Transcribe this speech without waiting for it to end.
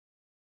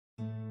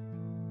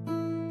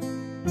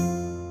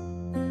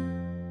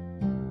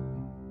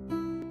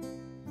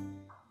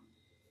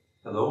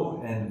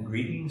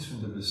greetings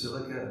from the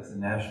Basilica of the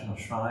National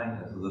Shrine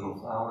of the Little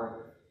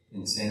Flower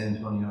in San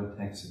Antonio,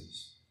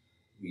 Texas.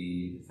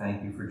 We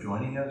thank you for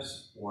joining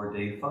us for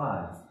Day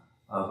 5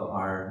 of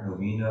our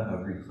Novena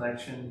of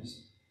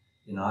Reflections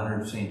in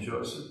honor of St.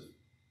 Joseph,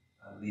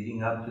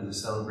 leading up to the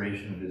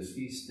celebration of his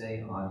feast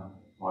day on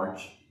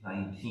March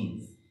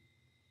 19th.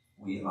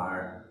 We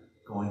are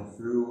going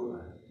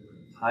through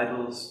different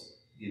titles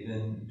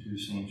given to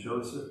St.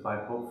 Joseph by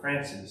Pope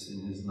Francis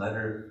in his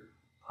letter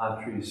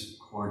Patris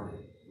Corde,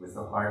 with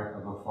the heart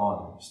of a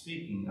father,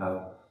 speaking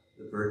of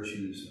the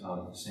virtues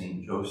of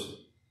St. Joseph.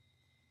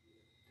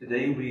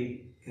 Today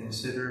we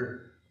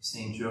consider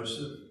St.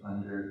 Joseph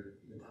under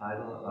the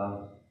title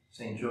of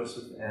St.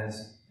 Joseph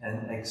as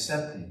an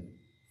accepting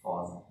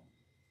father.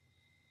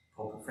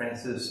 Pope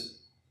Francis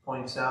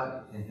points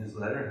out in his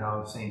letter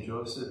how St.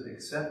 Joseph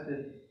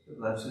accepted the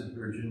Blessed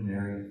Virgin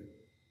Mary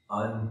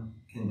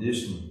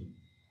unconditionally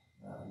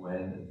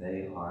when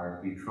they are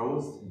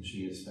betrothed and she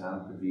is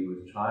found to be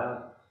with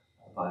child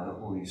by the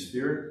Holy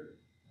Spirit.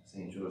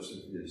 St.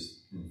 Joseph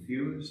is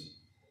confused,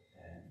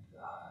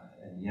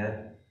 and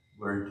yet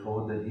we're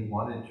told that he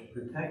wanted to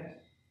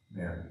protect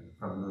Mary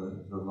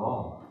from the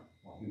law.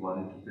 He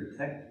wanted to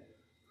protect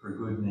her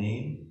good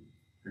name,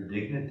 her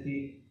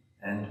dignity,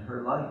 and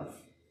her life,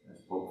 as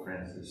Pope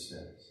Francis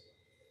says.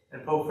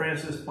 And Pope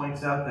Francis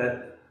points out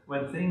that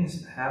when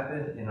things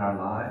happen in our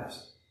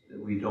lives that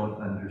we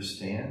don't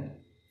understand,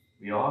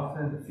 we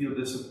often feel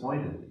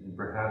disappointed and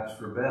perhaps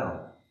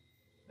rebel.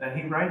 And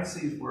he writes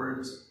these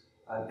words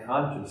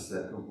conscious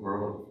that the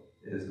world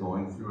is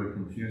going through a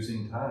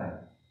confusing time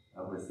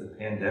with the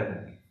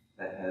pandemic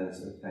that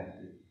has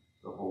affected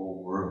the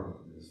whole world,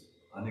 this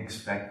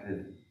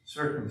unexpected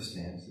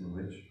circumstance in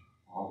which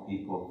all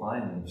people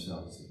find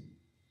themselves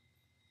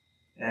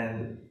in.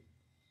 And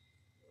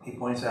he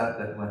points out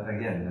that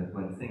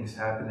when things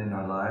happen in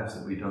our lives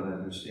that we don't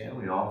understand,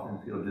 we often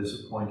feel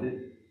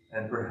disappointed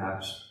and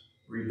perhaps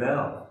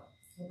rebel.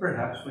 Or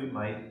perhaps we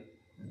might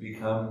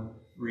become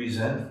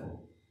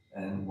resentful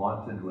and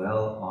want to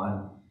dwell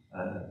on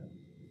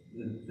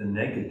the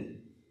negative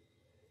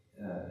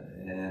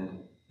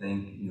and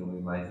think,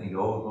 we might think,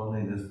 oh, if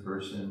only this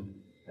person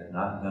had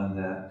not done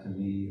that to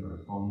me, or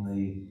if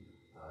only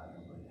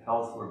my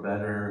health were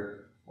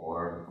better,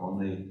 or if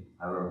only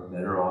I were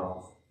better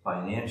off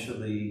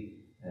financially,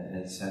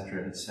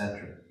 etc.,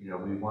 etc. We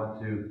would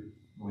want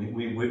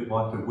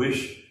to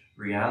wish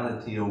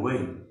reality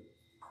away,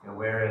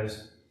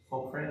 whereas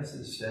Pope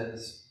Francis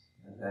says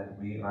that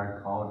we are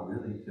called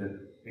really to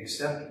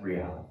accept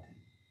reality.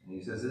 And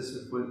he says this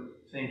is what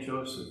St.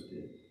 Joseph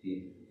did.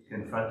 He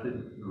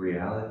confronted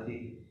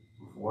reality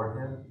before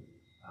him,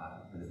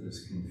 whether it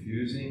was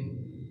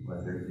confusing,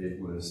 whether it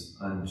was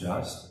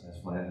unjust, as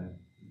when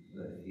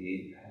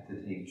he had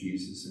to take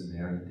Jesus and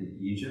Mary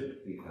to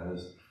Egypt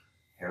because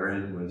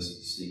Herod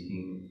was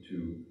seeking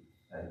to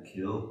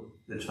kill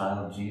the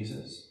child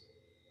Jesus.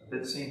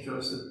 But St.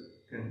 Joseph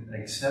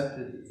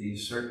accepted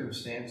these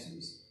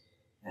circumstances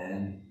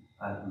and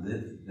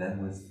lived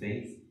them with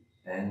faith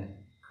and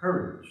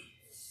courage.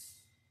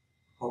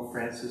 Pope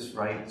Francis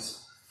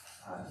writes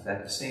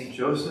that St.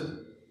 Joseph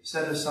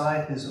set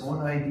aside his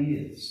own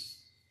ideas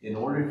in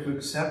order to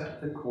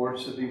accept the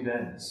course of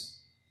events,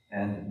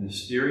 and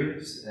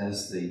mysterious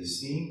as they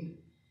seemed,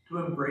 to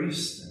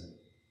embrace them,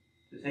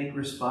 to take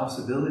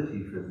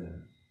responsibility for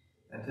them,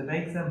 and to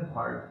make them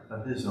part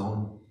of his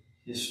own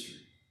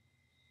history.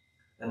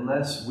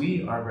 Unless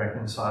we are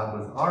reconciled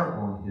with our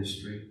own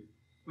history,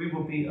 we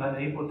will be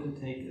unable to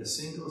take a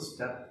single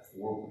step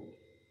forward,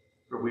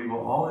 for we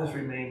will always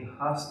remain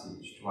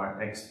hostage to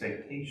our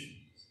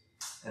expectations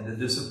and the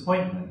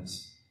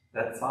disappointments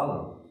that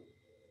follow.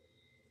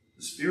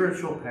 The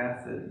spiritual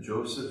path that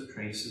Joseph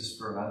traces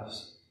for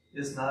us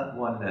is not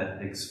one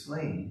that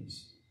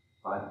explains,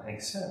 but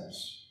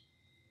accepts.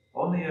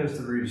 Only as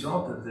the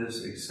result of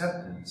this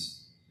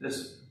acceptance,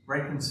 this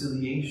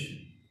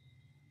reconciliation,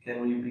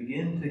 can we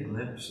begin to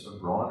glimpse a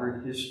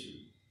broader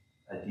history,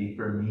 a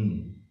deeper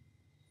meaning.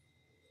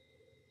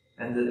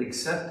 And the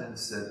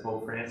acceptance that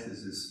Pope Francis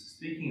is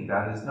speaking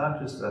about is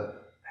not just a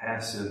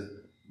passive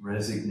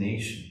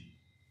resignation,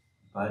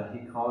 but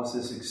he calls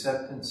this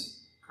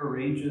acceptance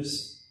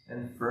courageous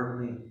and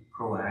firmly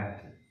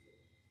proactive.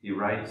 He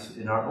writes,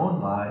 in our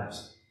own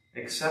lives,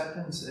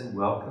 acceptance and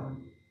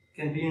welcome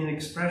can be an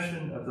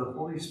expression of the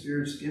Holy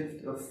Spirit's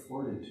gift of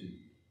fortitude.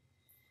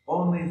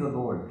 Only the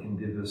Lord can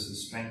give us the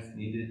strength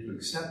needed to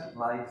accept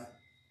life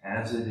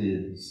as it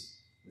is,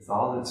 with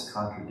all its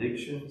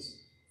contradictions,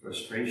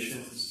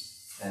 frustrations,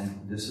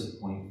 and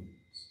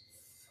disappointments.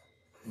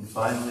 And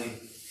finally,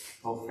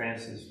 Pope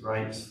Francis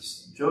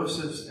writes,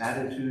 Joseph's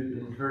attitude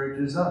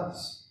encourages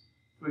us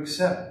to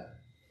accept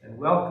and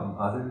welcome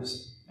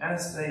others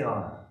as they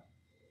are,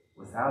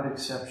 without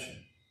exception,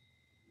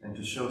 and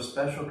to show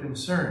special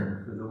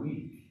concern for the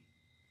weak.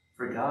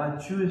 For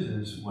God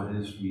chooses what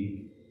is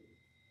weak.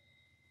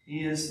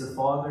 He is the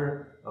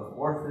father of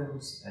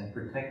orphans and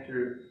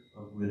protector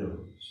of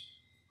widows,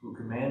 who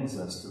commands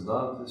us to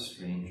love the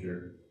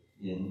stranger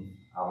in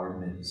our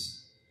midst.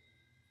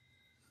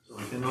 So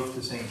we can look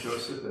to St.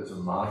 Joseph as a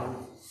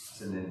model,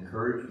 as an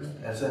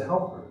encouragement, as a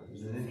helper,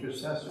 as an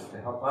intercessor,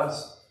 to help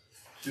us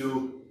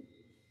to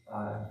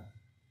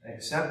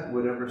accept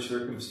whatever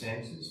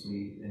circumstances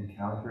we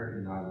encounter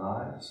in our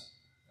lives,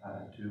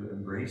 to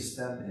embrace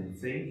them in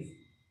faith,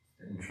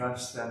 to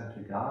entrust them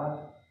to God,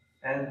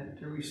 and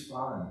to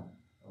respond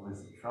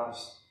with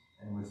trust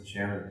and with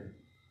charity,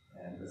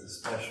 and with a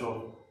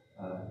special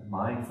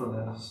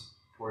mindfulness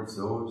towards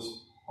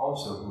those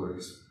also who are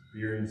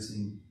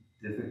experiencing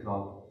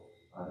difficult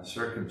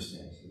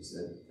circumstances,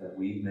 that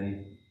we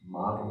may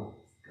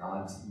model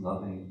God's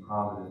loving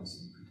providence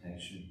and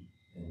protection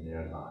in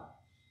their lives.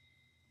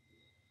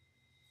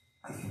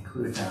 I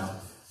conclude now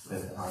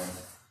with our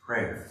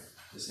prayer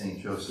to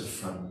St. Joseph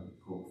from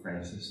Pope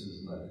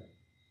Francis's letter.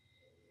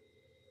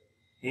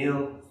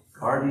 Hail,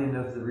 guardian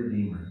of the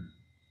Redeemer,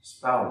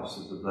 spouse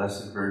of the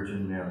Blessed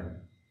Virgin Mary.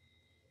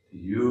 To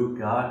you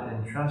God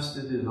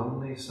entrusted his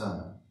only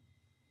Son.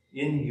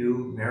 In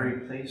you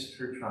Mary placed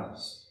her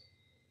trust.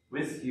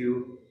 With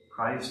you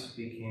Christ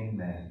became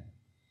man.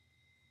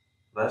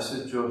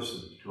 Blessed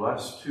Joseph, to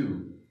us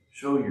too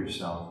show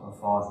yourself a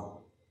father,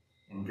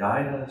 and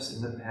guide us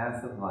in the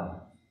path of life.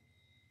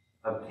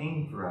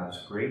 Obtain for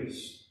us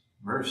grace,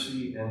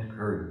 mercy, and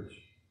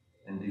courage,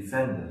 and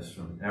defend us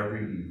from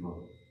every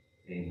evil.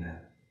 Amen.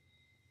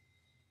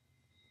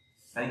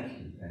 Thank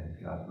you,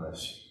 and God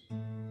bless you.